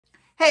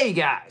Hey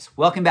guys,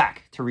 welcome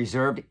back to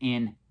Reserved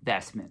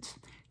Investments.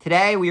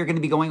 Today we are going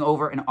to be going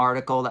over an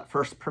article that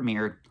first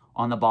premiered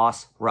on the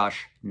Boss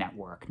Rush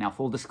Network. Now,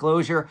 full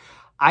disclosure,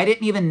 I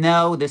didn't even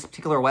know this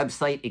particular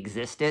website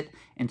existed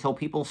until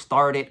people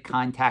started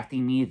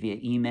contacting me via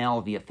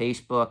email, via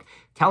Facebook,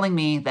 telling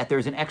me that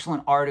there's an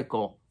excellent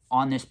article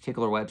on this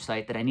particular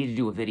website that I need to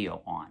do a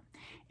video on.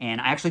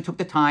 And I actually took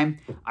the time,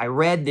 I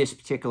read this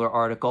particular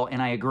article,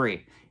 and I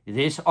agree.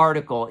 This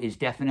article is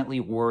definitely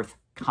worth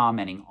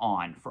commenting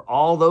on. For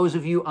all those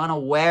of you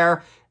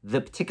unaware, the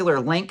particular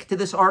link to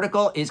this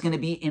article is going to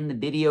be in the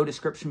video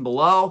description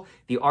below.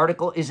 The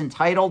article is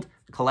entitled,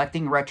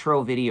 "Collecting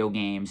Retro Video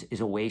Games is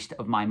a Waste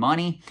of My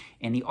Money,"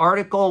 and the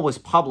article was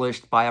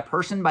published by a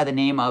person by the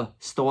name of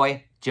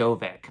Stoy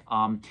Jovic.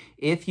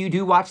 If you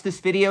do watch this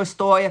video,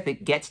 Stoy, if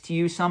it gets to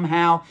you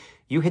somehow,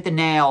 you hit the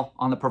nail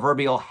on the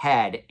proverbial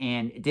head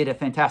and did a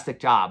fantastic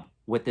job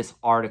with this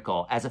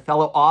article. As a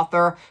fellow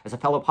author, as a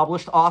fellow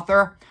published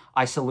author,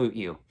 I salute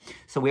you.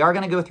 So we are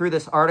going to go through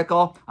this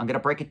article. I'm going to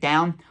break it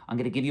down. I'm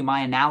going to give you my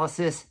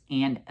analysis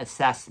and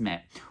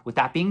assessment. With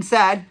that being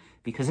said,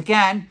 because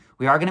again,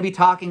 we are going to be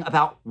talking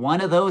about one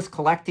of those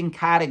collecting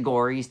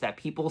categories that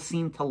people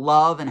seem to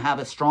love and have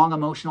a strong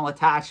emotional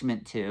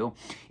attachment to.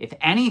 If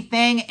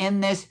anything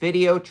in this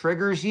video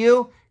triggers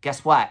you,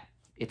 guess what?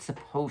 It's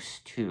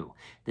supposed to.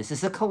 This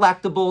is a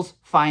collectibles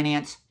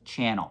finance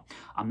channel.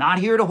 I'm not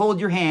here to hold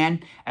your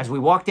hand as we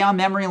walk down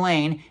memory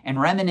lane and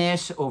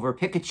reminisce over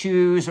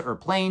Pikachus or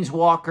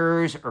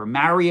Planeswalkers or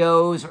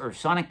Marios or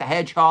Sonic the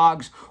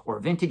Hedgehogs or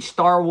vintage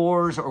Star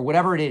Wars or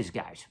whatever it is,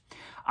 guys.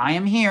 I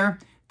am here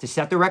to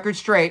set the record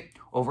straight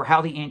over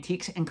how the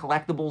antiques and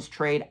collectibles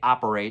trade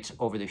operates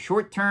over the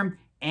short term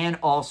and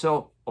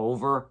also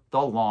over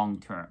the long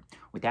term.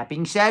 With that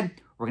being said,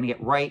 we're going to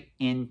get right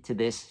into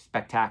this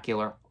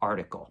spectacular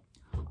article.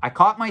 I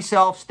caught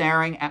myself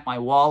staring at my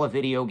wall of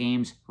video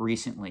games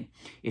recently.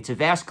 It's a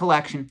vast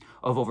collection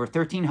of over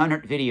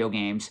 1,300 video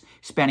games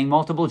spanning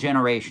multiple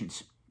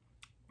generations.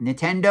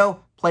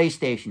 Nintendo,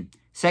 PlayStation,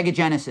 Sega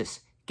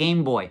Genesis,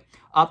 Game Boy,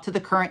 up to the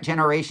current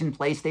generation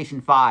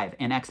PlayStation 5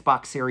 and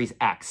Xbox Series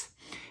X.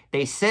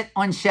 They sit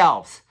on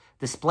shelves,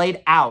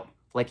 displayed out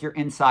like you're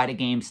inside a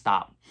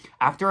GameStop.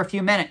 After a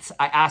few minutes,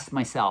 I asked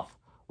myself,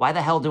 why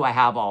the hell do I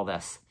have all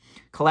this?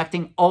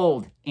 Collecting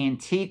old,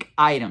 antique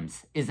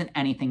items isn't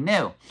anything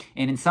new,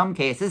 and in some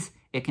cases,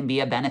 it can be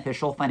a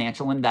beneficial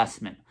financial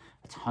investment.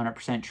 That's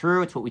 100%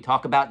 true. It's what we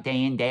talk about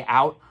day in, day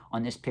out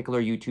on this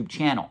particular YouTube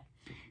channel.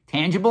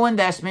 Tangible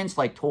investments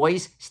like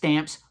toys,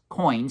 stamps,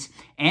 coins,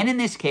 and in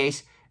this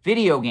case,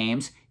 video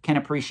games can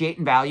appreciate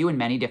in value in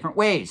many different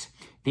ways.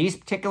 These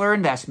particular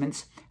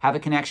investments have a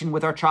connection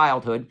with our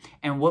childhood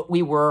and what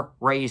we were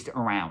raised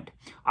around.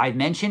 I've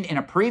mentioned in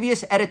a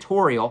previous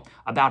editorial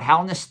about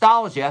how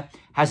nostalgia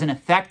has an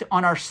effect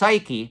on our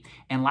psyche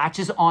and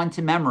latches on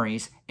to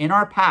memories in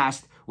our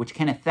past, which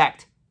can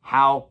affect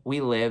how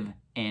we live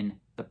in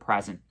the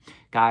present.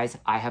 Guys,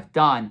 I have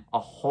done a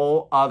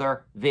whole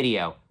other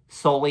video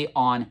solely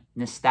on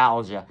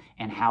nostalgia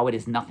and how it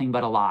is nothing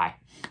but a lie.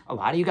 A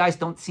lot of you guys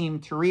don't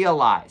seem to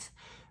realize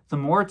the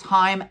more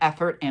time,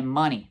 effort, and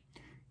money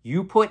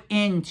you put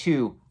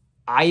into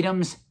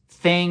items,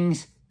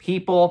 things,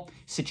 people,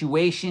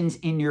 situations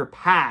in your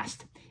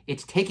past,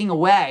 it's taking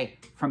away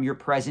from your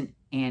present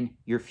and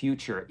your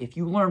future. If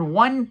you learn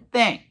one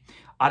thing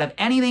out of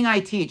anything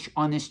I teach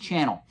on this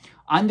channel,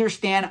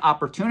 understand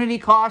opportunity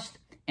cost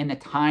and the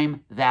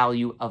time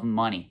value of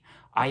money.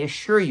 I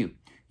assure you,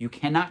 you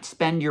cannot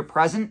spend your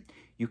present,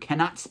 you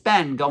cannot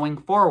spend going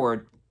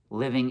forward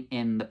living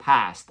in the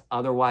past.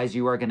 Otherwise,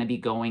 you are going to be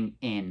going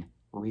in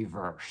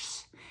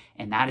reverse.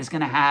 And that is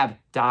going to have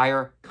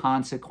dire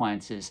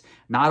consequences,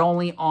 not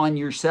only on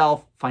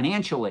yourself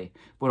financially,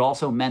 but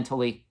also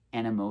mentally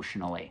and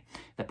emotionally.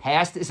 The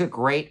past is a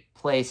great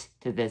place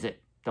to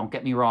visit. Don't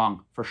get me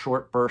wrong, for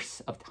short bursts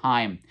of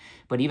time.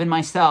 But even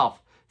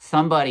myself,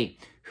 somebody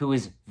who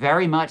is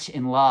very much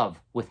in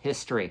love with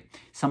history,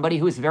 somebody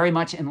who is very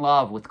much in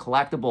love with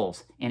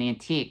collectibles and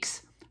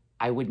antiques,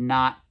 I would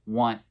not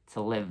want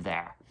to live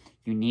there.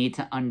 You need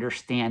to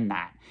understand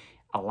that.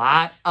 A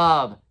lot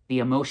of the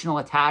emotional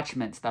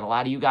attachments that a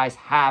lot of you guys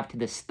have to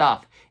this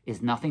stuff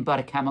is nothing but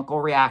a chemical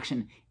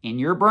reaction in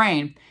your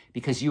brain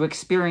because you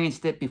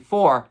experienced it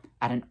before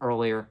at an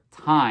earlier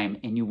time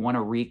and you want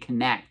to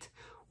reconnect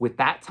with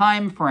that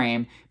time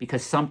frame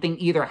because something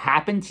either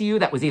happened to you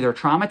that was either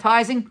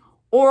traumatizing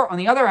or on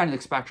the other end of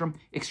the spectrum,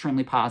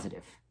 extremely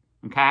positive.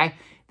 Okay?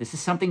 This is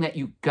something that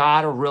you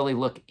gotta really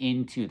look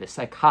into. The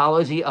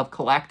psychology of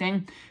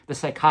collecting, the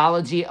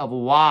psychology of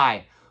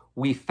why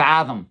we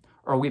fathom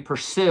or we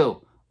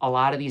pursue a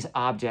lot of these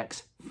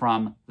objects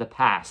from the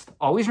past.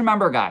 Always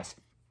remember, guys,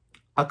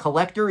 a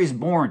collector is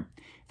born.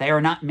 They are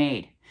not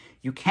made.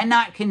 You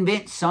cannot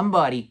convince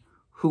somebody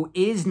who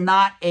is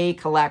not a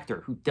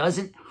collector, who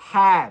doesn't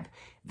have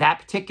that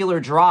particular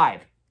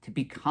drive to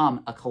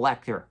become a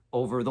collector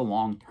over the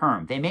long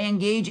term. They may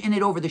engage in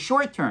it over the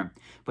short term,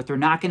 but they're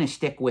not going to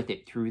stick with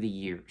it through the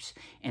years.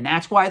 And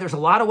that's why there's a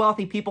lot of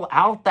wealthy people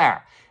out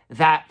there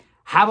that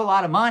have a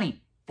lot of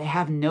money. They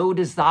have no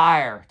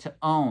desire to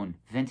own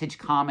vintage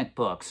comic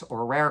books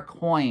or rare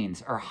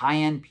coins or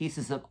high-end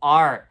pieces of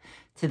art.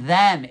 To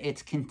them,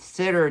 it's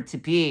considered to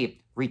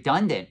be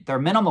redundant. They're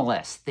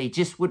minimalists. They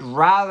just would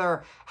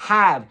rather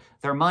have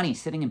their money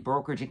sitting in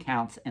brokerage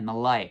accounts and the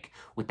like.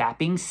 With that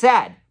being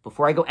said,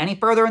 before I go any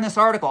further in this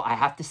article, I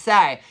have to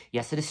say,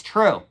 yes, it is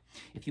true.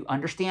 If you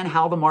understand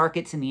how the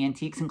markets in the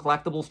antiques and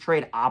collectibles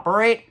trade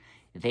operate,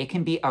 they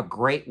can be a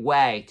great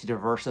way to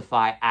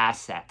diversify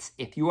assets.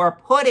 If you are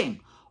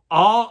putting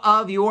all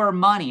of your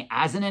money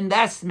as an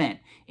investment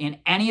in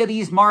any of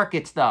these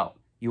markets, though,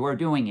 you are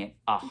doing it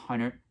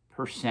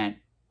 100%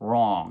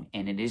 wrong.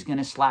 And it is going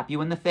to slap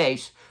you in the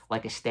face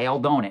like a stale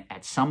donut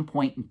at some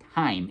point in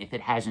time if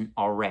it hasn't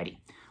already.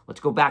 Let's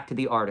go back to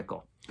the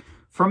article.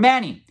 For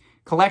many,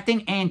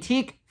 collecting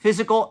antique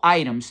physical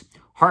items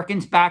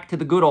harkens back to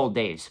the good old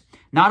days,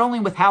 not only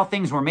with how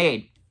things were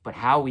made, but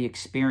how we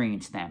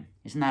experienced them.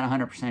 Isn't that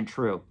 100%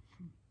 true?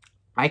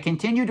 I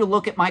continued to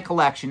look at my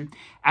collection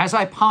as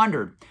I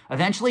pondered,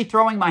 eventually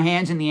throwing my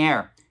hands in the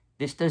air.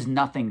 This does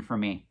nothing for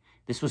me.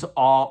 This was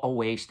all a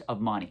waste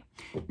of money.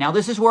 Now,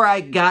 this is where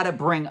I gotta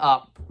bring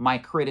up my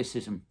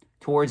criticism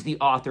towards the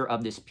author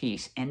of this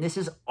piece. And this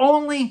is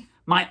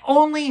my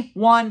only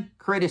one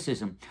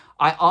criticism.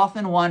 I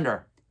often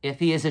wonder if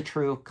he is a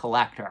true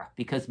collector,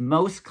 because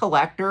most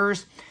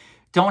collectors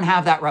don't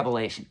have that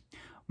revelation.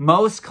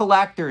 Most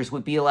collectors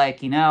would be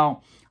like,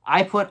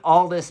 I put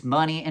all this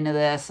money into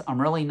this. I'm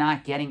really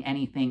not getting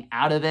anything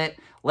out of it.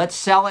 Let's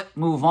sell it,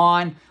 move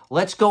on.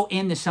 Let's go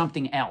into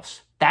something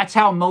else. That's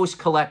how most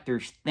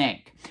collectors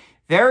think.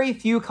 Very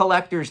few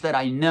collectors that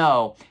I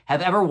know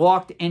have ever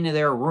walked into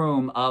their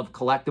room of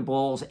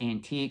collectibles,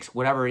 antiques,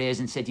 whatever it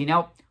is, and said,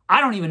 I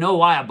don't even know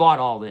why I bought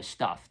all this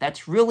stuff.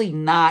 That's really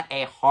not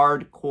a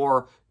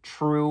hardcore,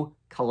 true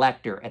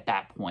collector at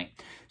that point.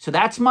 So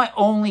that's my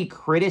only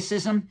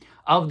criticism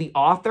of the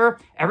author.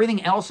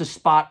 Everything else is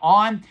spot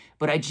on,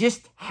 but I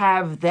just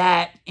have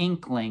that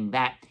inkling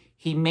that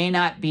he may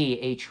not be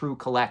a true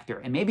collector.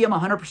 And maybe I'm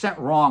 100%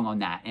 wrong on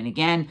that. And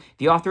again,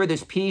 the author of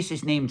this piece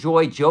is named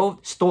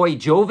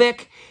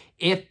Stojkovic.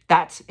 If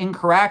that's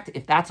incorrect,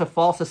 if that's a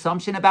false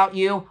assumption about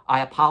you,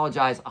 I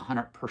apologize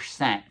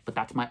 100%. But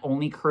that's my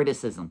only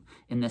criticism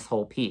in this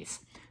whole piece.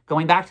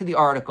 Going back to the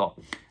article,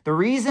 the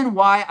reason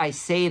why I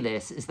say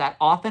this is that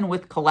often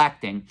with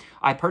collecting,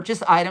 I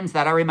purchase items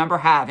that I remember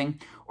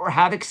having or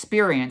have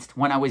experienced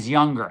when I was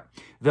younger.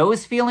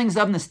 Those feelings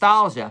of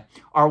nostalgia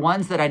are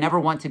ones that I never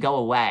want to go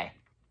away.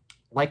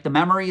 Like the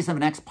memories of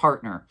an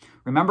ex-partner,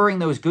 remembering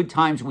those good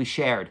times we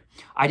shared.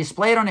 I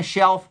display it on a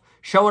shelf,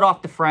 show it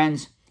off to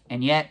friends,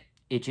 and yet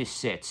it just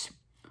sits.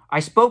 I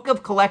spoke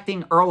of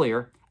collecting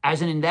earlier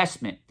as an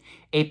investment.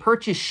 A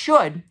purchase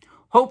should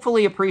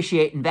hopefully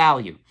appreciate in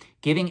value,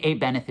 giving a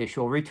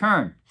beneficial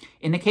return.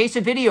 In the case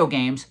of video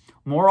games,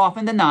 more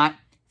often than not,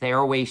 they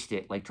are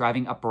wasted, like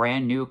driving a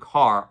brand new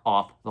car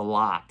off the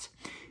lot.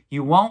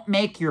 You won't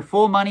make your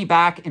full money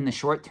back in the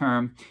short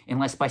term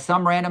unless by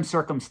some random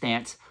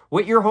circumstance,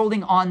 what you're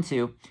holding on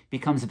to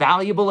becomes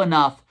valuable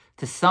enough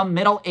to some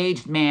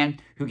middle-aged man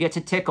who gets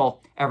a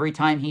tickle every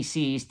time he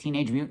sees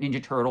Teenage Mutant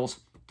Ninja Turtles,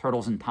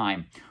 Turtles in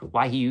Time.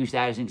 Why he used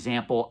that as an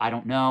example, I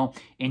don't know.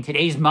 In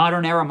today's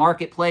modern era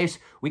marketplace,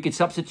 we could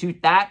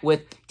substitute that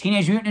with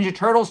Teenage Mutant Ninja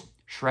Turtles,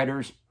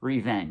 Shredder's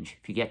Revenge,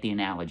 if you get the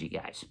analogy,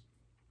 guys.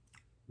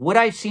 What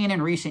I've seen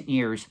in recent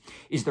years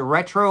is the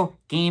retro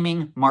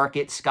gaming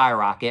market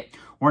skyrocket,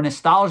 where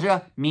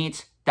nostalgia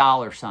meets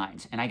dollar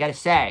signs. And I gotta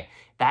say,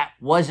 that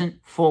wasn't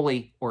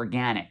fully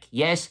organic.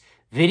 Yes,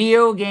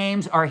 video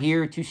games are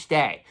here to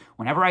stay.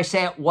 Whenever I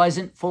say it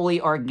wasn't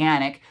fully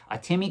organic, a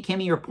Timmy,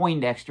 Kimmy, or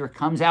Poindexter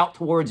comes out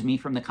towards me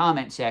from the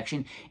comment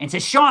section and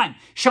says,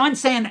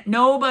 Sean's saying that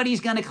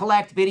nobody's going to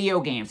collect video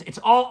games. It's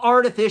all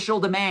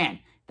artificial demand.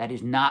 That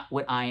is not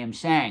what I am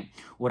saying.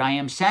 What I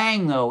am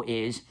saying, though,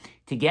 is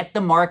to get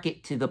the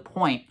market to the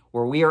point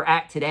where we are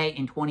at today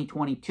in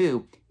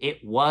 2022,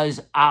 it was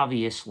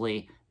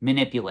obviously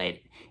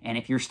manipulated. And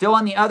if you're still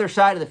on the other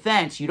side of the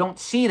fence, you don't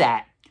see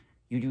that,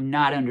 you do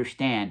not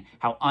understand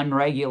how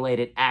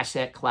unregulated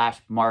asset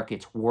class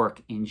markets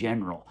work in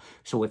general.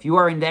 So if you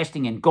are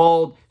investing in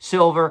gold,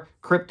 silver,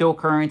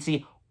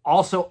 cryptocurrency,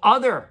 also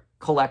other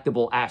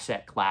collectible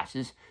asset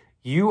classes,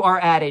 you are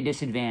at a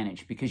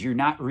disadvantage because you're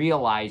not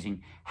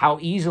realizing how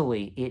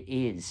easily it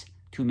is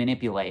to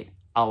manipulate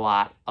a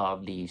lot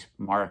of these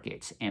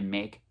markets and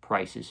make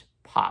prices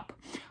pop.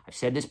 I've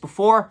said this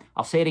before,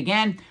 I'll say it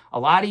again. A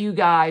lot of you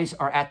guys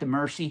are at the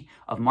mercy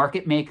of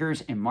market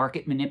makers and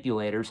market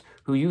manipulators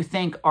who you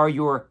think are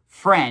your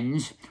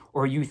friends,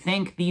 or you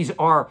think these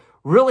are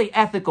really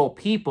ethical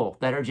people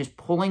that are just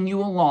pulling you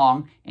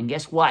along. And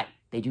guess what?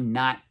 They do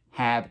not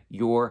have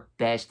your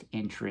best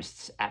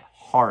interests at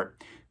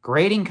heart.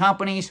 Grading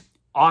companies,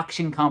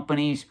 auction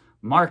companies,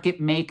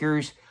 market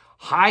makers,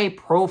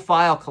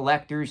 high-profile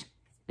collectors,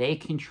 they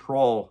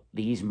control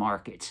these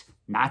markets,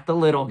 not the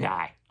little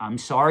guy. I'm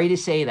sorry to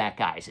say that,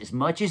 guys. As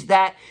much as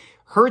that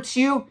hurts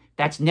you,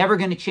 that's never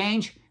going to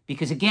change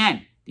because,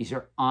 again, these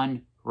are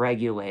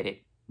unregulated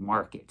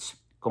markets.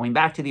 Going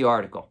back to the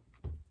article.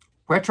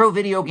 Retro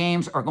video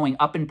games are going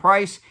up in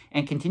price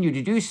and continue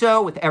to do so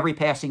with every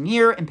passing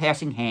year and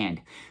passing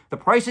hand. The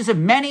prices of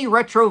many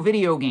retro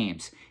video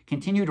games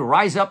continue to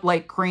rise up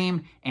like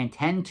cream and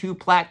tend to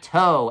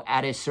plateau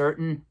at a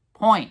certain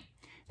point.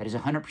 That is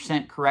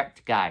 100%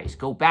 correct, guys.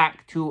 Go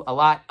back to a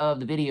lot of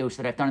the videos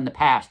that I've done in the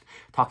past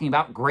talking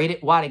about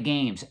graded WATA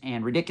games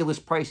and ridiculous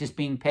prices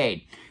being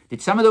paid.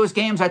 Did some of those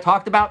games I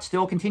talked about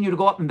still continue to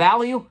go up in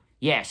value?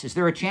 Yes. Is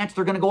there a chance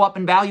they're going to go up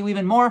in value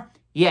even more?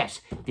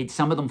 Yes. Did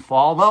some of them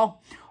fall, though?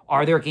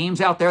 Are there games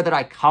out there that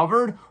I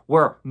covered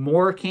where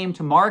more came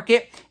to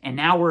market and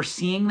now we're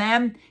seeing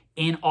them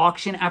in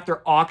auction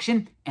after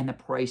auction and the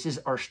prices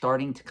are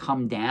starting to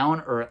come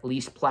down or at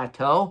least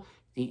plateau?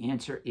 The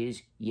answer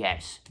is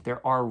yes.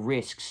 There are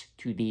risks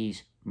to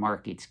these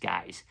markets,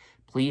 guys.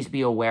 Please be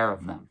aware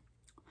of them.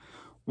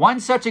 One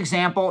such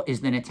example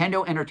is the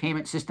Nintendo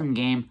Entertainment System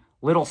game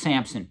Little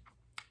Samson,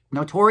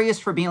 notorious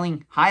for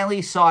being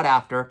highly sought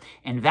after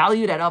and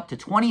valued at up to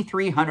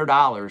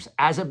 $2,300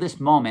 as of this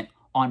moment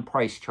on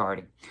price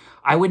charting.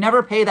 I would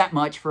never pay that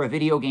much for a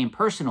video game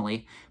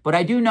personally, but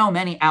I do know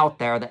many out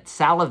there that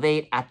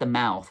salivate at the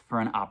mouth for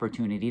an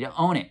opportunity to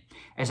own it.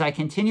 As I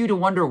continue to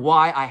wonder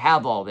why I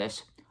have all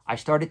this, I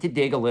started to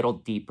dig a little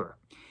deeper.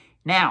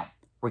 Now,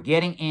 we're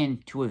getting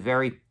into a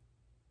very,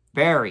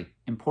 very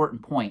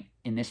important point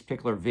in this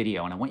particular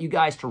video, and I want you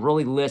guys to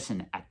really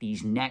listen at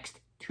these next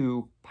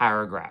 2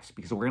 paragraphs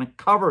because we're going to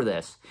cover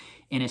this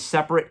in a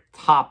separate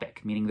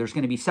topic, meaning there's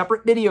going to be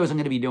separate videos I'm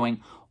going to be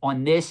doing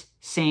on this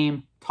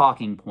same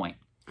talking point.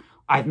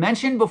 I've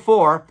mentioned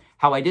before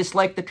how I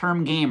dislike the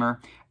term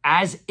gamer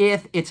as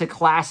if it's a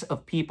class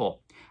of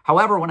people.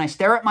 However, when I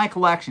stare at my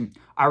collection,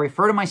 I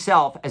refer to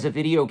myself as a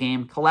video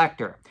game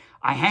collector.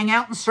 I hang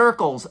out in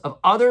circles of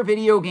other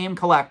video game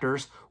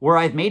collectors where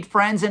I've made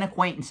friends and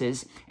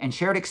acquaintances and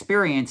shared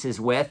experiences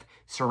with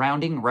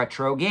surrounding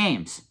retro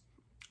games.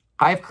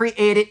 I've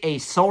created a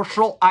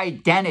social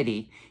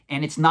identity,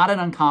 and it's not an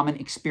uncommon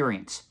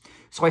experience.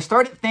 So I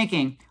started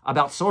thinking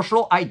about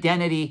social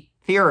identity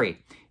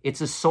theory. It's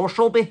a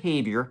social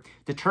behavior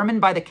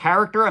determined by the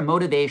character and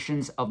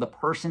motivations of the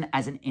person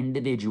as an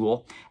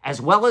individual, as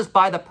well as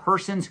by the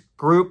person's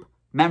group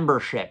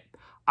membership,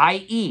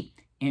 i.e.,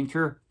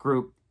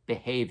 intergroup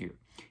behavior.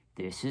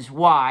 This is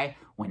why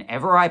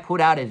whenever I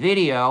put out a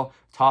video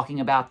talking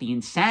about the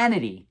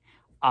insanity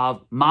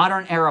of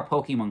modern era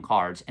Pokemon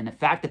cards and the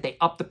fact that they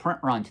upped the print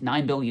run to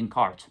 9 billion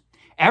cards,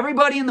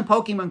 everybody in the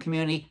Pokemon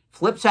community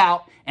flips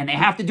out and they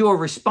have to do a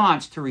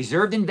response to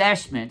reserved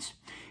investments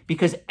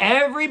because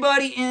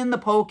everybody in the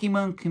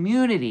Pokemon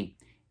community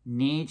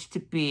needs to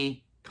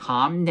be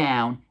calmed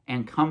down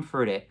and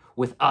comforted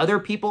with other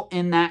people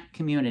in that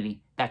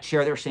community that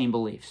share their same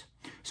beliefs.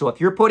 So if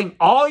you're putting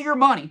all your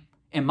money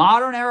in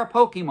modern era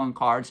Pokemon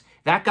cards,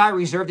 that guy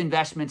reserved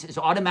investments is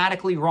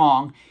automatically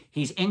wrong.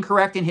 He's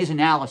incorrect in his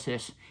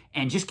analysis.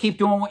 And just keep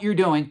doing what you're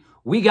doing.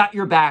 We got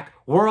your back.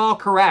 We're all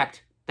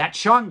correct. That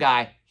Sean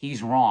guy,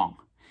 he's wrong.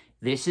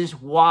 This is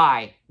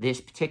why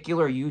this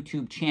particular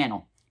YouTube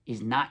channel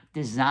is not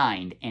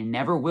designed and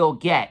never will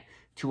get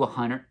to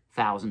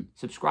 100,000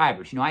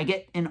 subscribers. You know, I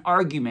get in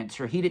arguments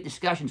or heated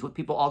discussions with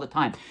people all the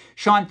time.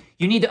 Sean,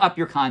 you need to up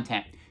your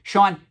content.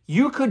 Sean,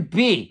 you could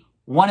be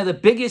one of the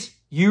biggest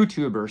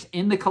YouTubers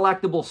in the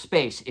collectible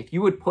space if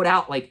you would put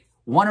out like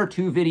 1 or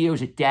 2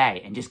 videos a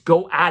day and just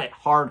go at it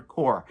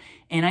hardcore.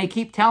 And I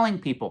keep telling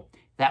people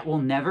that will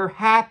never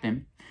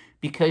happen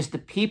because the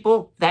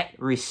people that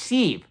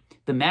receive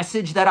the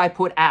message that I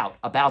put out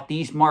about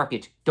these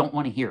markets don't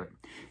want to hear it.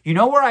 You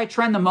know where I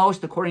trend the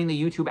most according to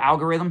the YouTube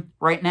algorithm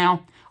right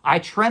now? I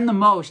trend the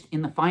most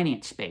in the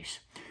finance space.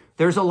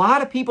 There's a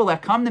lot of people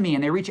that come to me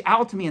and they reach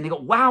out to me and they go,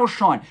 wow,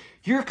 Sean,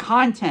 your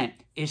content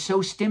is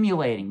so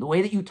stimulating. The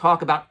way that you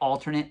talk about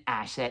alternate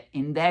asset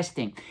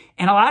investing.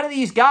 And a lot of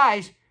these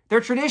guys,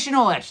 they're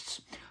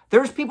traditionalists.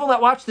 There's people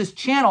that watch this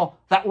channel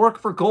that work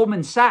for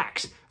Goldman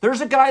Sachs.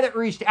 There's a guy that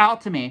reached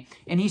out to me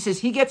and he says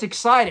he gets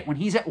excited when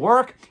he's at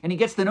work and he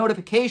gets the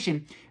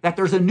notification that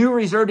there's a new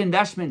reserved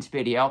investments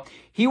video.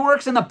 He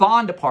works in the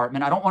bond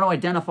department. I don't want to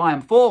identify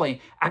him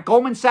fully at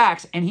Goldman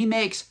Sachs, and he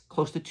makes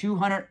close to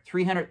 $200,000,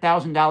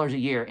 $300,000 a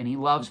year, and he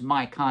loves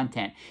my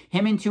content.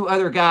 Him and 2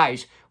 other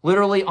guys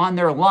literally on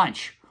their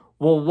lunch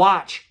will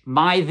watch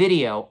my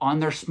video on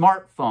their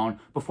smartphone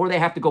before they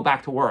have to go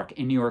back to work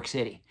in New York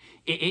City.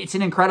 It's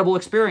an incredible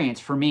experience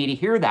for me to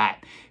hear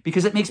that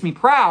because it makes me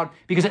proud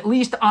because at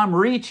least I'm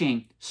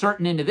reaching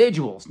certain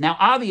individuals. Now,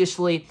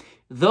 obviously,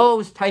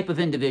 those type of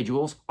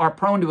individuals are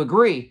prone to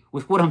agree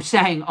with what I'm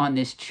saying on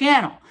this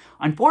channel.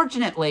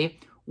 Unfortunately,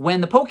 when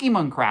the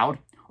Pokemon crowd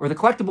or the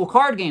collectible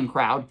card game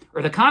crowd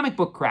or the comic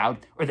book crowd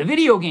or the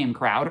video game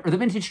crowd or the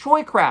vintage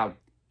toy crowd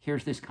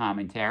hears this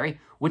commentary,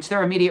 what's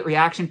their immediate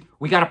reaction?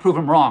 We got to prove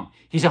him wrong.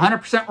 He's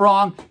 100%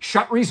 wrong.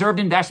 Shut reserved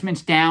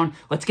investments down.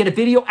 Let's get a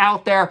video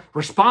out there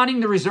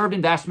responding to reserved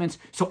investments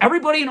so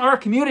everybody in our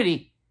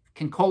community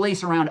can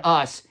coalesce around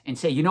us and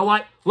say, you know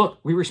what? Look,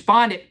 we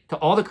responded to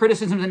all the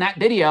criticisms in that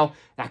video.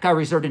 That guy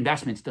reserved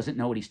investments doesn't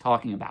know what he's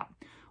talking about.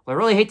 Well, I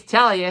really hate to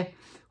tell you,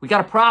 we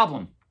got a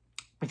problem.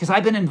 because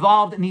I've been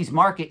involved in these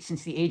markets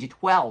since the age of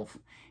 12.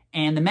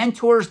 And the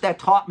mentors that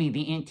taught me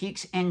the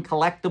antiques and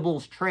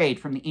collectibles trade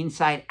from the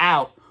inside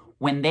out,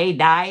 when they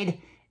died,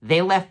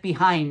 they left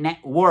behind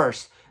net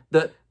worth.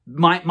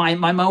 My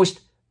most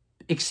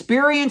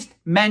experienced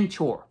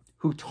mentor,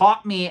 who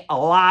taught me a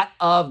lot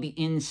of the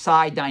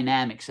inside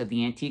dynamics of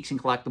the antiques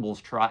and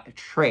collectibles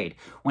trade.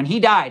 When he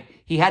died,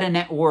 he had a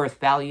net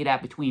worth valued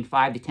at between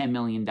 $5 to $10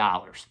 million.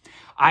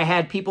 I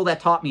had people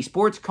that taught me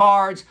sports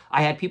cards.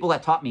 I had people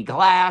that taught me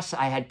glass.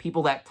 I had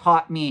people that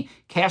taught me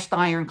cast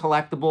iron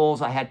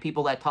collectibles. I had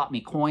people that taught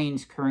me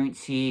coins,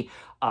 currency.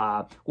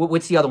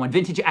 What's the other one?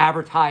 Vintage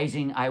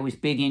advertising I was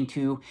big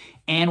into.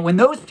 And when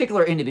those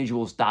particular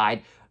individuals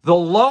died, the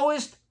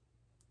lowest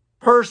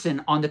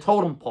person on the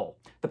totem pole,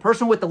 the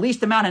person with the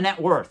least amount of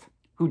net worth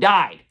who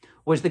died,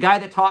 was the guy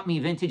that taught me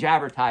vintage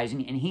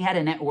advertising, and he had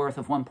a net worth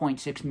of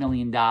 $1.6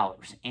 million,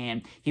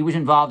 and he was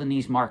involved in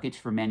these markets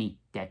for many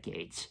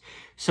decades.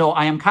 So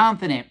I am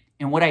confident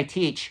in what I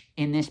teach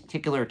in this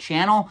particular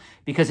channel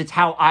because it's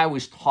how I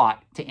was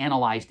taught to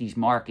analyze these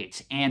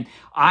markets. And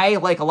I,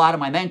 like a lot of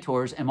my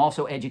mentors, am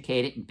also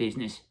educated in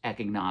business,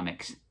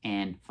 economics,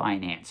 and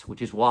finance,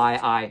 which is why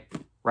I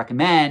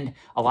recommend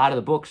a lot of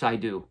the books I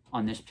do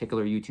on this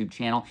particular YouTube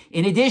channel,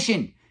 in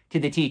addition to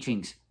the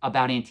teachings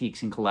about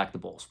antiques and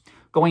collectibles.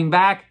 Going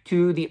back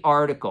to the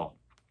article,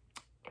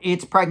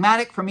 it's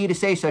pragmatic for me to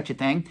say such a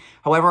thing.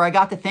 However, I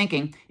got to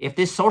thinking, if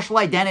this social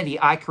identity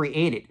I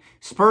created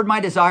spurred my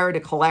desire to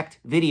collect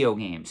video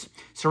games,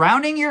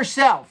 surrounding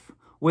yourself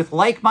with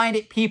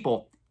like-minded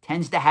people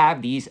tends to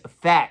have these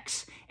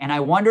effects. And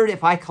I wondered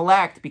if I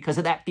collect because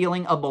of that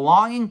feeling of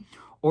belonging,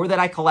 or that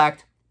I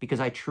collect because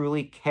I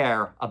truly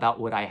care about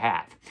what I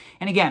have.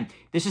 And again,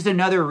 this is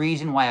another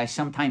reason why I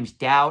sometimes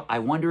doubt. I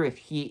wonder if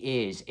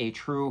he is a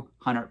true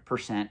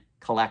 100%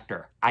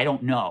 collector. I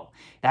don't know.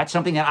 That's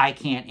something that I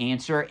can't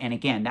answer. And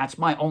again, that's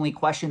my only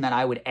question that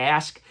I would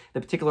ask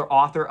the particular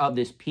author of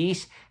this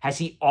piece. Has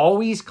he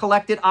always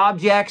collected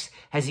objects?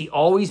 Has he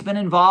always been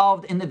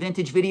involved in the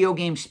vintage video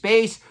game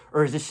space?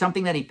 Or is this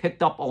something that he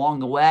picked up along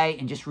the way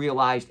and just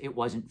realized it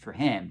wasn't for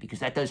him? Because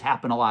that does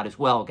happen a lot as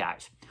well,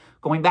 guys.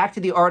 Going back to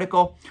the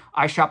article,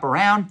 I shop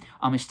around.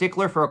 I'm a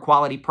stickler for a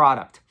quality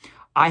product.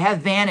 I have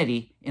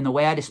vanity in the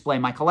way I display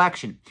my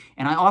collection,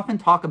 and I often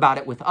talk about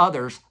it with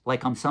others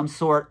like I'm some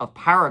sort of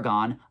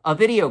paragon of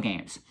video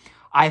games.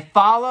 I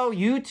follow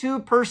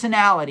YouTube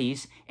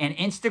personalities and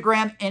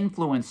Instagram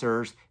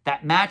influencers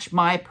that match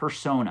my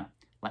persona.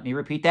 Let me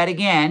repeat that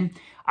again.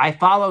 I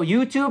follow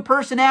YouTube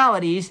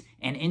personalities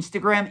and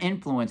Instagram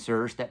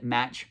influencers that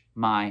match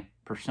my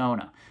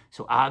persona.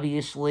 So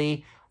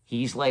obviously,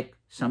 he's like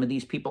some of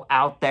these people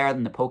out there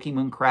in the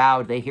Pokemon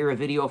crowd. They hear a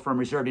video from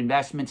Reserved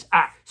Investments.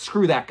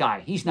 Screw that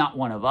guy. He's not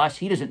one of us.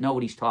 He doesn't know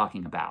what he's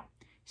talking about.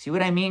 See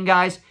what I mean,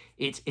 guys?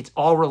 It's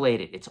all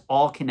related. It's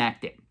all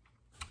connected.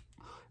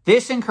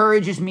 This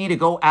encourages me to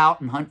go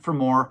out and hunt for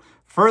more,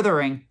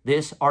 furthering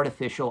this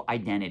artificial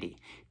identity.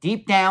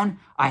 Deep down,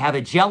 I have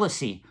a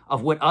jealousy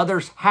of what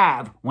others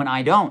have when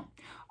I don't.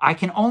 I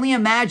can only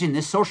imagine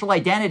this social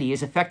identity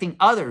is affecting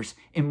others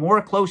in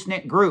more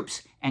close-knit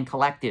groups and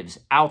collectives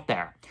out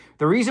there.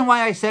 The reason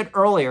why I said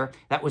earlier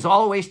that was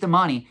all a waste of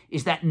money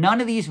is that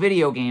none of these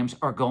video games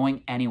are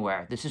going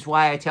anywhere. This is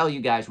why I tell you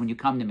guys when you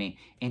come to me,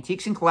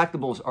 antiques and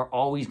collectibles are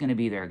always going to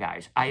be there,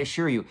 guys. I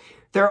assure you.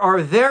 There are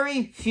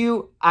very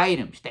few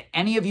items that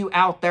any of you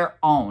out there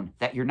own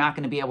that you're not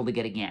going to be able to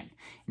get again.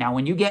 Now,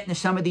 when you get into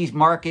some of these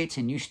markets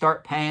and you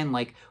start paying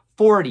like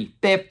 40,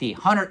 50,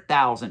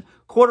 100,000,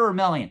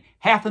 $250,000,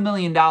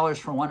 $500,000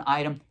 for one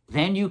item,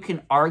 then you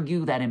can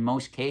argue that in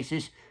most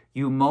cases,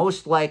 you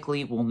most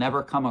likely will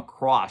never come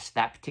across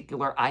that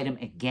particular item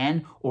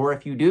again. Or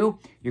if you do,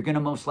 you're going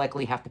to most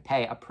likely have to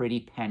pay a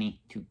pretty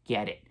penny to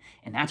get it.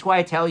 And that's why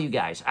I tell you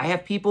guys, I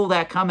have people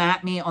that come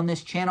at me on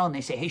this channel and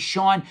they say, hey,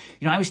 Sean,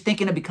 I was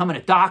thinking of becoming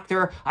a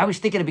doctor. I was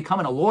thinking of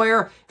becoming a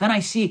lawyer. Then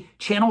I see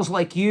channels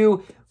like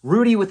you,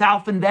 Rudy with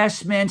Alpha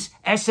Investments,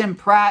 SM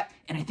Pratt,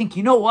 and I think,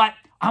 you know what?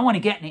 I want to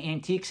get into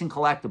antiques and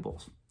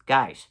collectibles.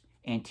 Guys,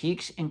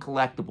 antiques and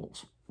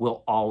collectibles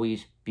will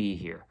always be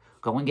here.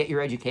 Go and get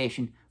your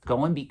education.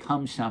 Go and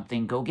become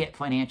something. Go get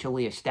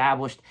financially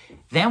established.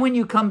 Then when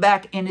you come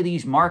back into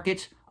these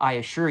markets, I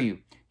assure you,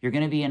 you're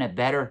going to be in a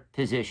better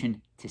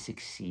position to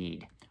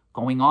succeed.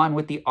 Going on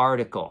with the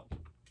article.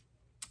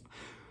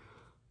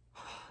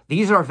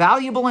 These are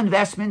valuable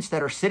investments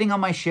that are sitting on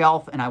my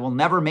shelf, and I will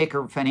never make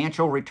a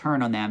financial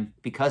return on them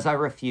because I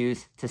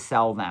refuse to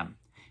sell them.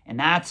 And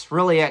that's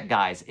really it,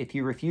 guys. If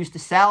you refuse to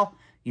sell,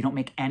 you don't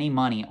make any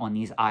money on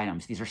these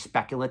items. These are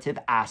speculative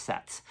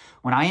assets.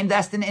 When I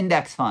invest in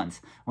index funds,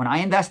 when I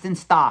invest in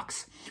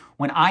stocks,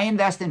 when I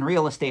invest in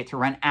real estate to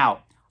rent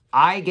out,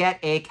 I get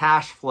a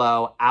cash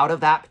flow out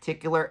of that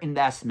particular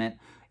investment,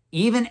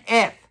 even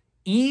if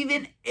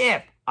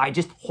I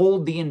just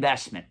hold the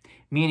investment.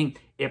 Meaning,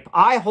 if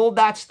I hold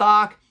that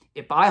stock,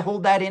 if I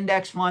hold that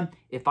index fund,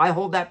 if I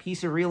hold that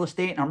piece of real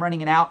estate and I'm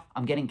renting it out,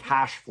 I'm getting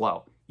cash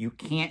flow. You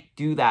can't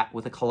do that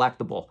with a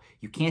collectible.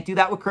 You can't do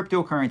that with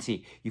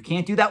cryptocurrency. You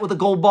can't do that with a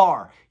gold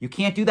bar. You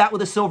can't do that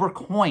with a silver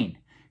coin.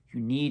 You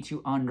need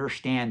to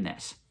understand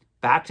this.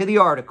 Back to the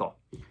article.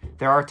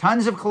 There are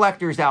tons of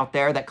collectors out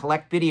there that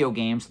collect video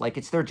games like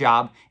it's their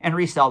job and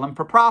resell them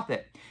for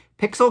profit.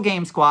 Pixel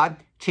Game Squad,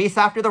 Chase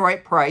After the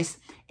Right Price,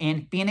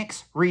 and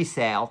Phoenix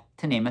Resale,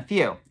 to name a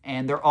few.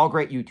 And they're all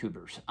great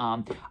YouTubers.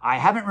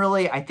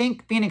 I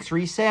think Phoenix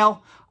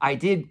Resale, I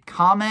did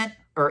comment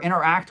or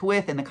interact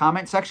with in the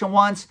comment section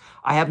once.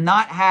 I have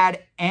not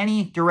had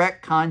any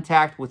direct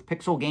contact with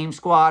Pixel Game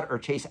Squad or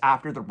Chase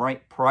After the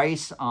Right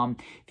Price.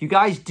 If you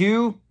guys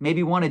do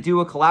maybe want to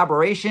do a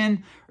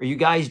collaboration, or you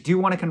guys do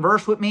want to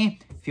converse with me,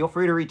 feel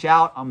free to reach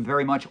out. I'm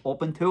very much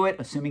open to it,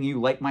 assuming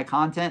you like my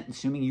content,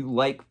 assuming you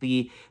like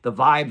the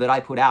vibe that I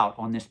put out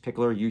on this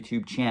particular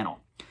YouTube channel.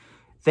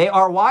 They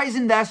are wise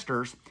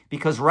investors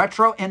because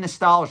retro and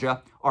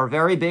nostalgia are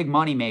very big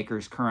money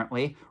makers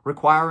currently,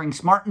 requiring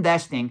smart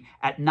investing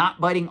at not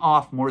biting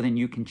off more than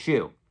you can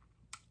chew.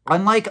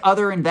 Unlike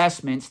other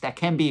investments that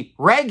can be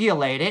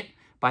regulated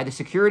by the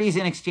Securities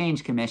and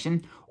Exchange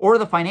Commission or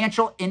the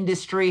Financial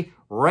Industry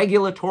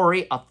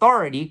Regulatory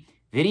Authority,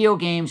 video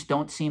games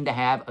don't seem to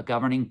have a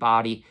governing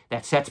body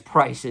that sets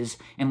prices,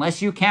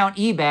 unless you count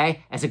eBay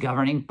as a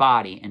governing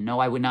body. And no,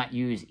 I would not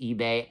use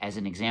eBay as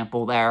an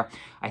example there.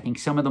 I think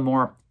some of the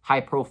more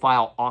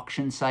high-profile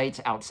auction sites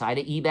outside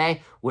of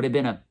eBay would have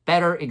been a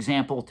better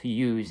example to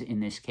use in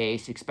this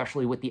case,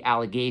 especially with the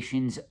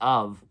allegations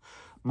of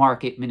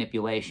market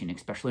manipulation,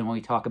 especially when we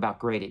talk about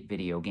graded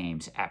video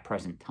games at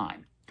present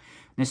time.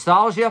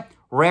 Nostalgia,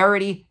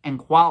 rarity, and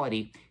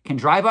quality can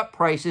drive up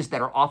prices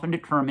that are often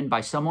determined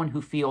by someone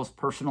who feels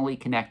personally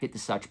connected to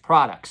such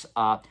products.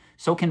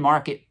 So can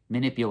market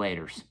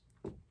manipulators.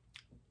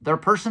 Their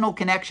personal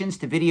connections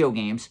to video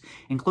games,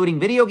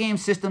 including video game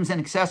systems and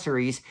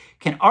accessories,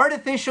 can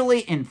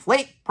artificially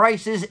inflate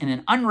prices in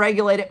an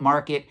unregulated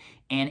market,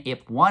 and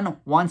if one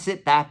wants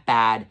it that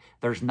bad,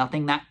 there's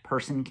nothing that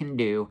person can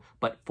do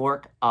but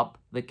fork up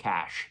the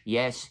cash.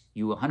 Yes,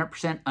 you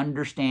 100%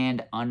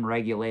 understand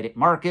unregulated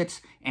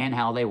markets and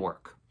how they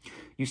work.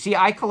 You see,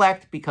 I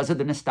collect because of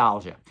the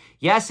nostalgia.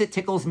 Yes, it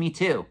tickles me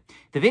too.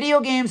 The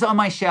video games on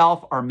my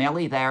shelf are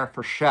merely there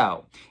for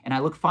show, and I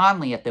look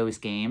fondly at those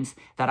games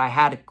that I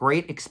had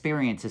great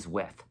experiences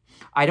with.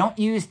 I don't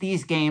use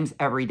these games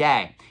every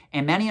day,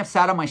 and many have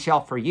sat on my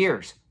shelf for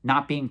years,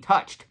 not being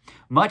touched,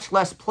 much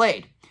less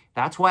played.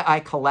 That's why I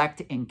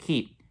collect and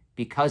keep,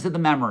 because of the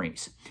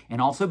memories,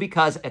 and also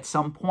because at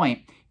some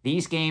point,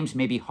 these games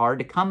may be hard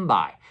to come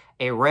by,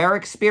 a rare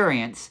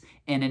experience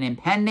in an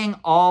impending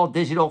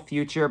all-digital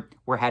future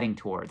we're heading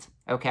towards.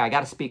 Okay, I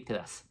got to speak to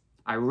this.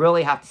 I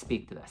really have to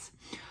speak to this.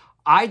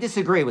 I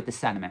disagree with the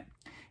sentiment,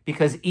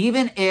 because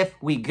even if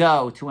we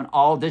go to an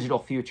all-digital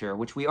future,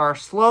 which we are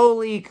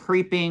slowly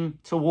creeping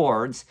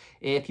towards,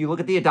 if you look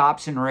at the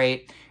adoption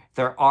rate,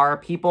 there are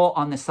people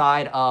on the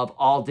side of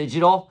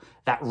all-digital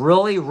that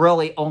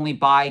really only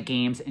buy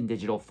games in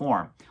digital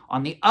form.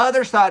 On the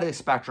other side of the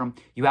spectrum,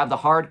 you have the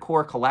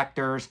hardcore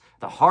collectors,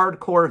 the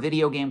hardcore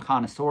video game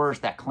connoisseurs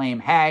that claim,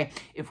 hey,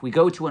 if we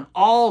go to an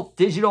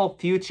all-digital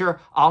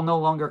future, I'll no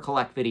longer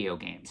collect video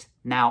games.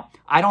 Now,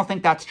 I don't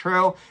think that's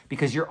true,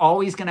 because you're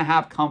always going to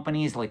have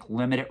companies like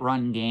Limited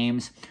Run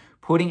Games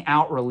putting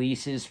out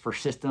releases for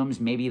systems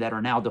maybe that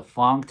are now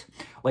defunct.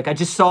 Like I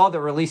just saw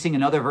they're releasing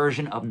another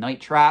version of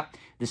Night Trap.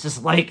 This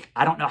is like,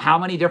 I don't know how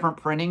many different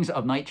printings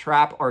of Night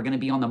Trap are going to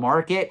be on the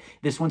market.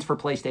 This one's for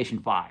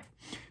PlayStation 5.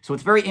 So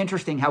it's very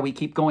interesting how we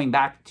keep going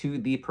back to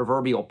the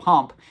proverbial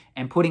pump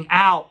and putting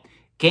out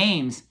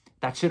games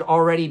that should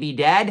already be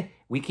dead.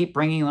 We keep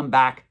bringing them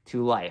back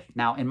to life.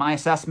 Now, in my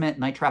assessment,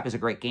 Night Trap is a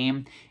great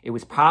game. It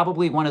was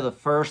probably one of the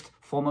first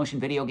full motion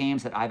video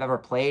games that I've ever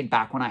played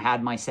back when I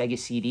had my Sega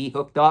CD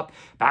hooked up,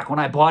 back when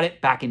I bought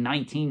it back in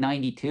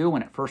 1992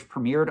 when it first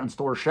premiered on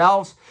store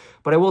shelves.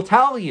 But I will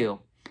tell you,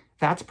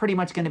 that's pretty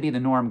much going to be the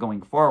norm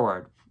going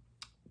forward.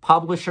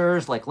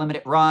 Publishers like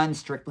Limited Run,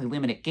 Strictly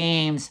Limited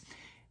Games,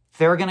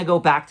 they're going to go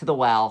back to the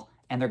well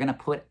and they're going to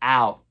put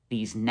out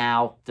these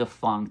now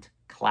defunct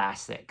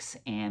classics.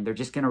 And they're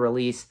just going to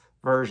release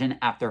version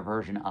after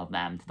version of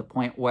them to the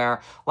point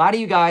where a lot of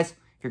you guys,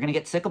 you're going to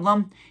get sick of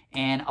them.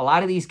 And a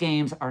lot of these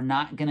games are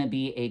not going to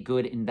be a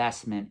good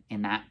investment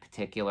in that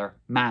particular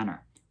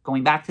manner.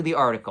 Going back to the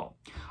article,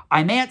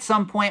 I may at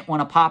some point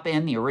want to pop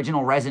in the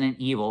original Resident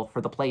Evil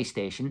for the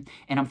PlayStation,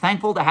 and I'm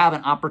thankful to have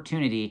an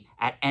opportunity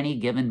at any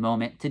given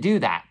moment to do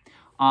that.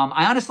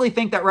 I honestly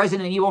think that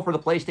Resident Evil for the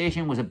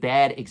PlayStation was a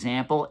bad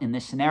example in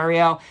this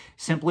scenario,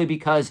 simply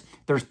because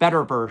there's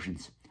better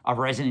versions of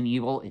Resident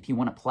Evil. If you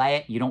want to play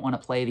it, you don't want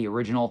to play the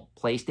original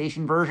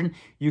PlayStation version,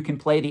 you can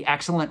play the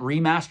excellent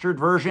remastered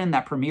version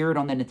that premiered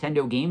on the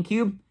Nintendo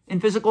GameCube in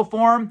physical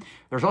form.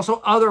 There's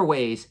also other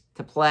ways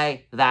to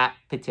play that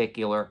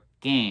particular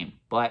game,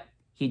 but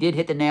he did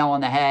hit the nail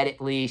on the head.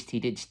 At least he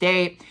did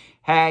state,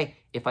 hey,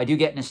 if I do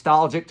get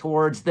nostalgic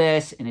towards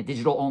this in a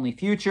digital-only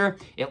future,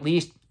 at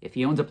least if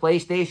he owns a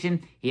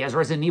PlayStation, he has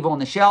Resident Evil on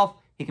the shelf,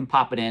 he can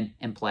pop it in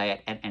and play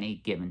it at any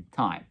given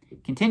time.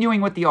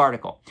 Continuing with the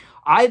article,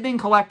 I've been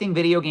collecting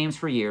video games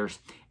for years,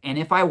 and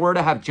if I were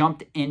to have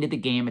jumped into the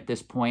game at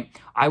this point,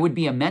 I would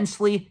be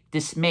immensely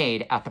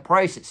dismayed at the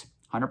prices.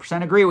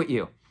 100% agree with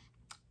you.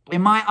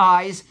 In my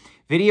eyes,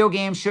 video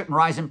games shouldn't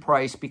rise in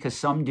price because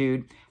some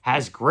dude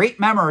has great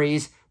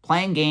memories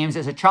playing games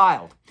as a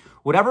child.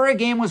 Whatever a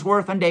game was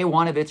worth on day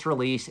one of its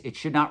release, it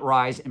should not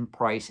rise in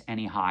price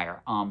any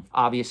higher.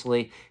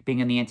 Obviously, being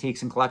in the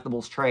antiques and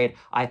collectibles trade,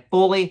 I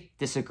fully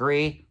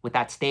disagree with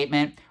that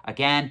statement.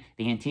 Again,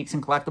 the antiques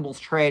and collectibles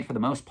trade, for the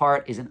most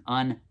part, is an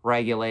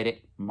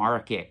unregulated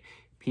market.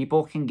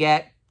 People can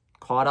get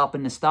caught up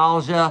in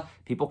nostalgia.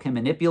 People can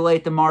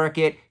manipulate the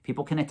market.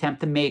 People can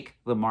attempt to make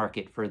the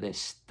market for this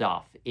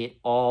stuff. It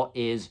all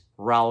is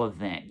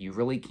relevant. You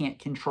really can't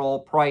control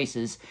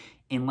prices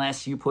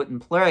unless you put in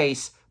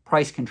place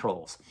price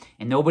controls.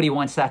 And nobody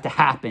wants that to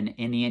happen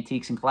in the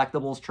antiques and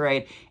collectibles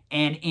trade.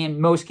 And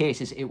in most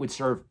cases, it would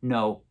serve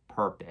no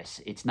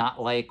purpose. It's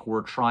not like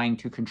we're trying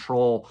to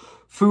control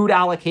food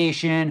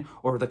allocation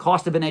or the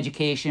cost of an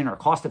education or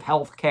cost of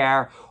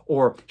healthcare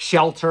or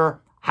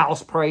shelter,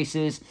 house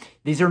prices.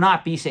 These are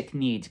not basic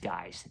needs,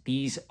 guys.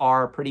 These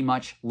are pretty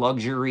much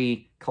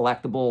luxury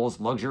collectibles,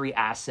 luxury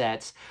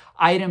assets,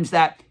 items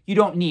that you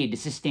don't need to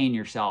sustain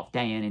yourself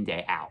day in and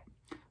day out.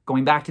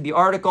 Going back to the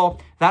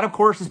article, that of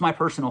course is my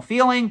personal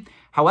feeling.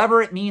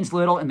 However, it means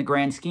little in the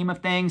grand scheme of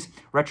things.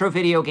 Retro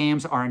video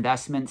games are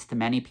investments to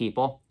many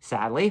people,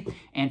 sadly.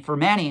 And for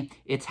many,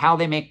 it's how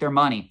they make their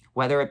money,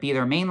 whether it be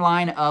their main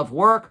line of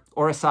work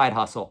or a side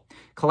hustle.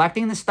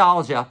 Collecting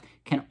nostalgia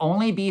can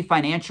only be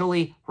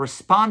financially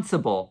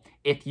responsible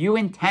if you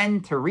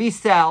intend to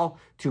resell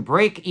to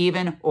break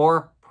even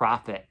or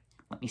profit.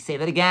 Let me say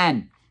that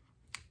again.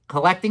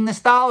 Collecting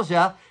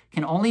nostalgia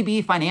can only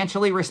be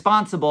financially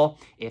responsible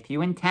if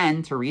you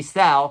intend to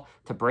resell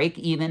to break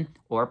even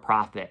or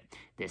profit.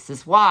 This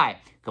is why,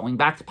 going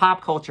back to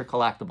pop culture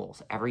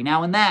collectibles, every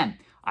now and then,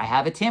 I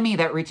have a Timmy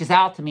that reaches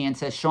out to me and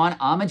says, Sean,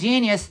 I'm a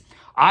genius.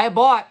 I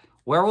bought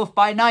Werewolf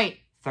by Night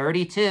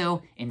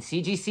 32 in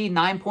CGC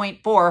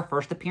 9.4,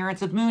 first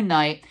appearance of Moon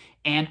Knight,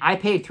 and I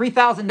paid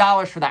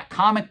 $3,000 for that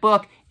comic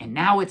book, and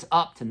now it's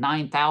up to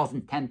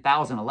 $9,000, $10,000,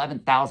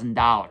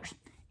 $11,000.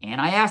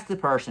 And I asked the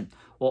person,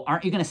 well,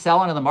 aren't you going to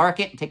sell into the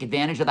market and take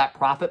advantage of that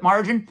profit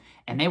margin?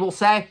 And they will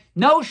say,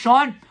 no,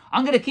 Sean,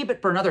 I'm going to keep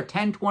it for another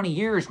 10, 20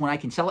 years when I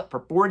can sell it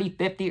for $40,000,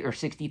 $50,000, or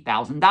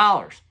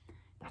 $60,000.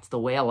 That's the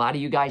way a lot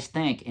of you guys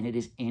think, and it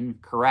is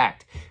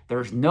incorrect.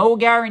 There's no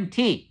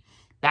guarantee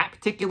that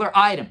particular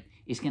item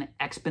is going to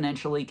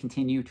exponentially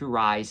continue to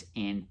rise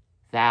in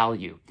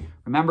value.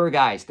 Remember,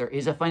 guys, there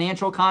is a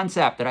financial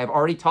concept that I've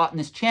already taught in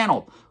this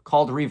channel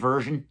called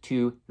reversion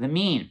to the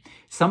mean.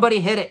 Somebody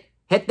hit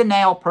the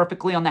nail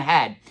perfectly on the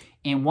head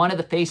in one of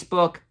the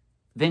Facebook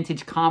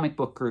vintage comic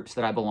book groups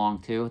that I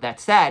belong to that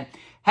said,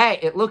 hey,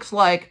 it looks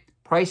like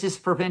prices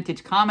for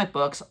vintage comic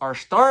books are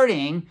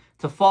starting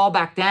to fall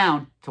back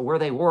down to where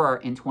they were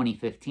in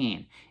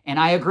 2015. And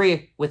I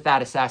agree with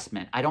that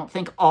assessment. I don't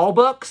think all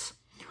books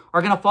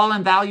are going to fall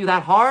in value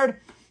that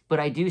hard, but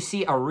I do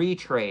see a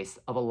retrace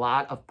of a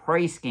lot of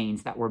price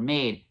gains that were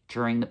made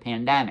during the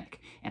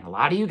pandemic. And a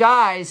lot of you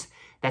guys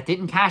that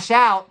didn't cash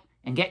out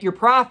and get your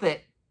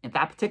profit at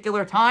that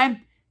particular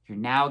time, you're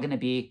now going to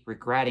be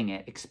regretting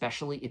it,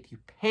 especially if you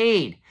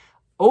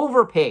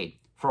overpaid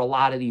for a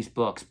lot of these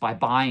books by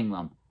buying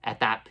them at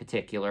that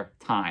particular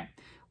time.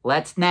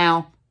 Let's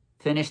now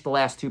finish the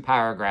last two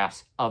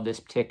paragraphs of this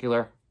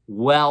particular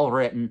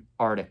well-written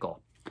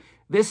article.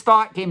 This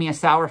thought gave me a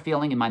sour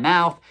feeling in my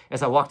mouth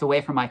as I walked away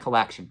from my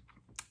collection.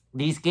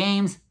 These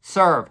games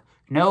serve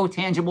no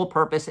tangible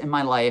purpose in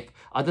my life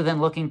other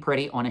than looking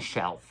pretty on a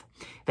shelf.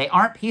 They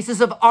aren't pieces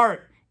of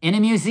art in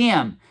a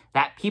museum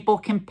that people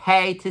can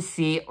pay to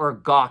see or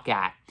gawk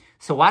at.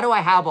 So why do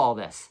I have all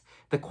this?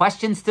 The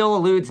question still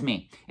eludes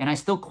me, and I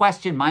still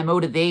question my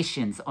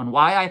motivations on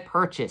why I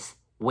purchase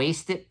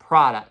wasted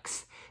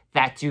products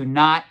that do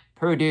not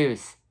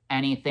produce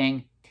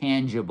anything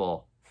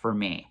tangible for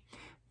me.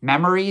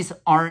 Memories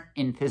aren't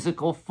in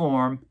physical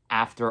form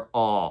after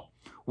all.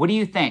 What do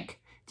you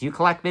think? Do you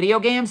collect video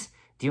games?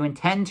 Do you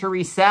intend to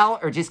resell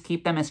or just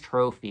keep them as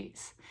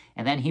trophies?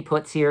 And then he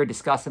puts here,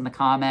 discuss in the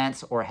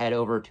comments or head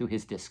over to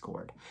his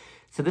Discord.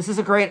 So this is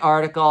a great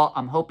article.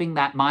 I'm hoping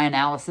that my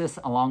analysis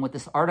along with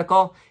this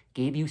article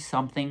gave you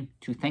something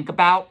to think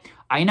about.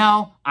 I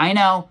know,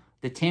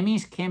 the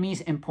Timmies,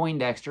 Kimmies, and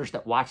Poindexters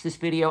that watch this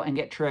video and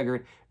get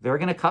triggered, they're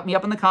going to cut me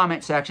up in the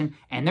comment section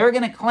and they're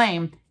going to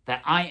claim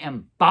that I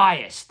am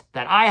biased,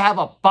 that I have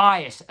a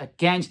bias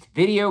against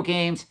video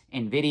games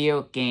and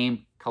video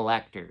game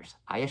collectors.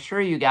 I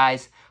assure you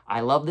guys,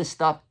 I love this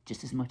stuff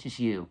just as much as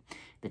you.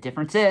 The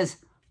difference is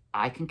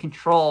I can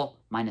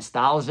control my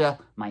nostalgia,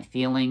 my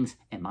feelings,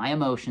 and my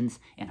emotions,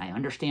 and I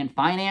understand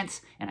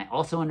finance, and I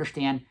also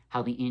understand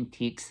how the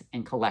antiques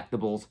and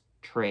collectibles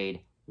trade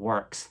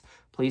works.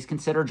 Please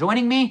consider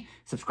joining me,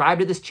 subscribe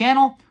to this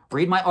channel,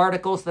 read my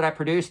articles that I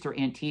produce through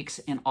Antiques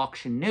and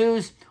Auction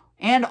News,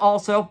 and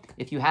also,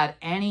 if you have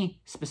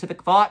any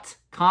specific thoughts,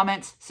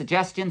 comments,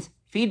 suggestions,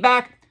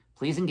 feedback,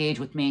 please engage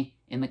with me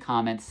in the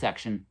comments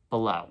section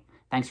below.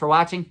 Thanks for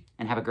watching,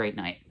 and have a great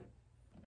night.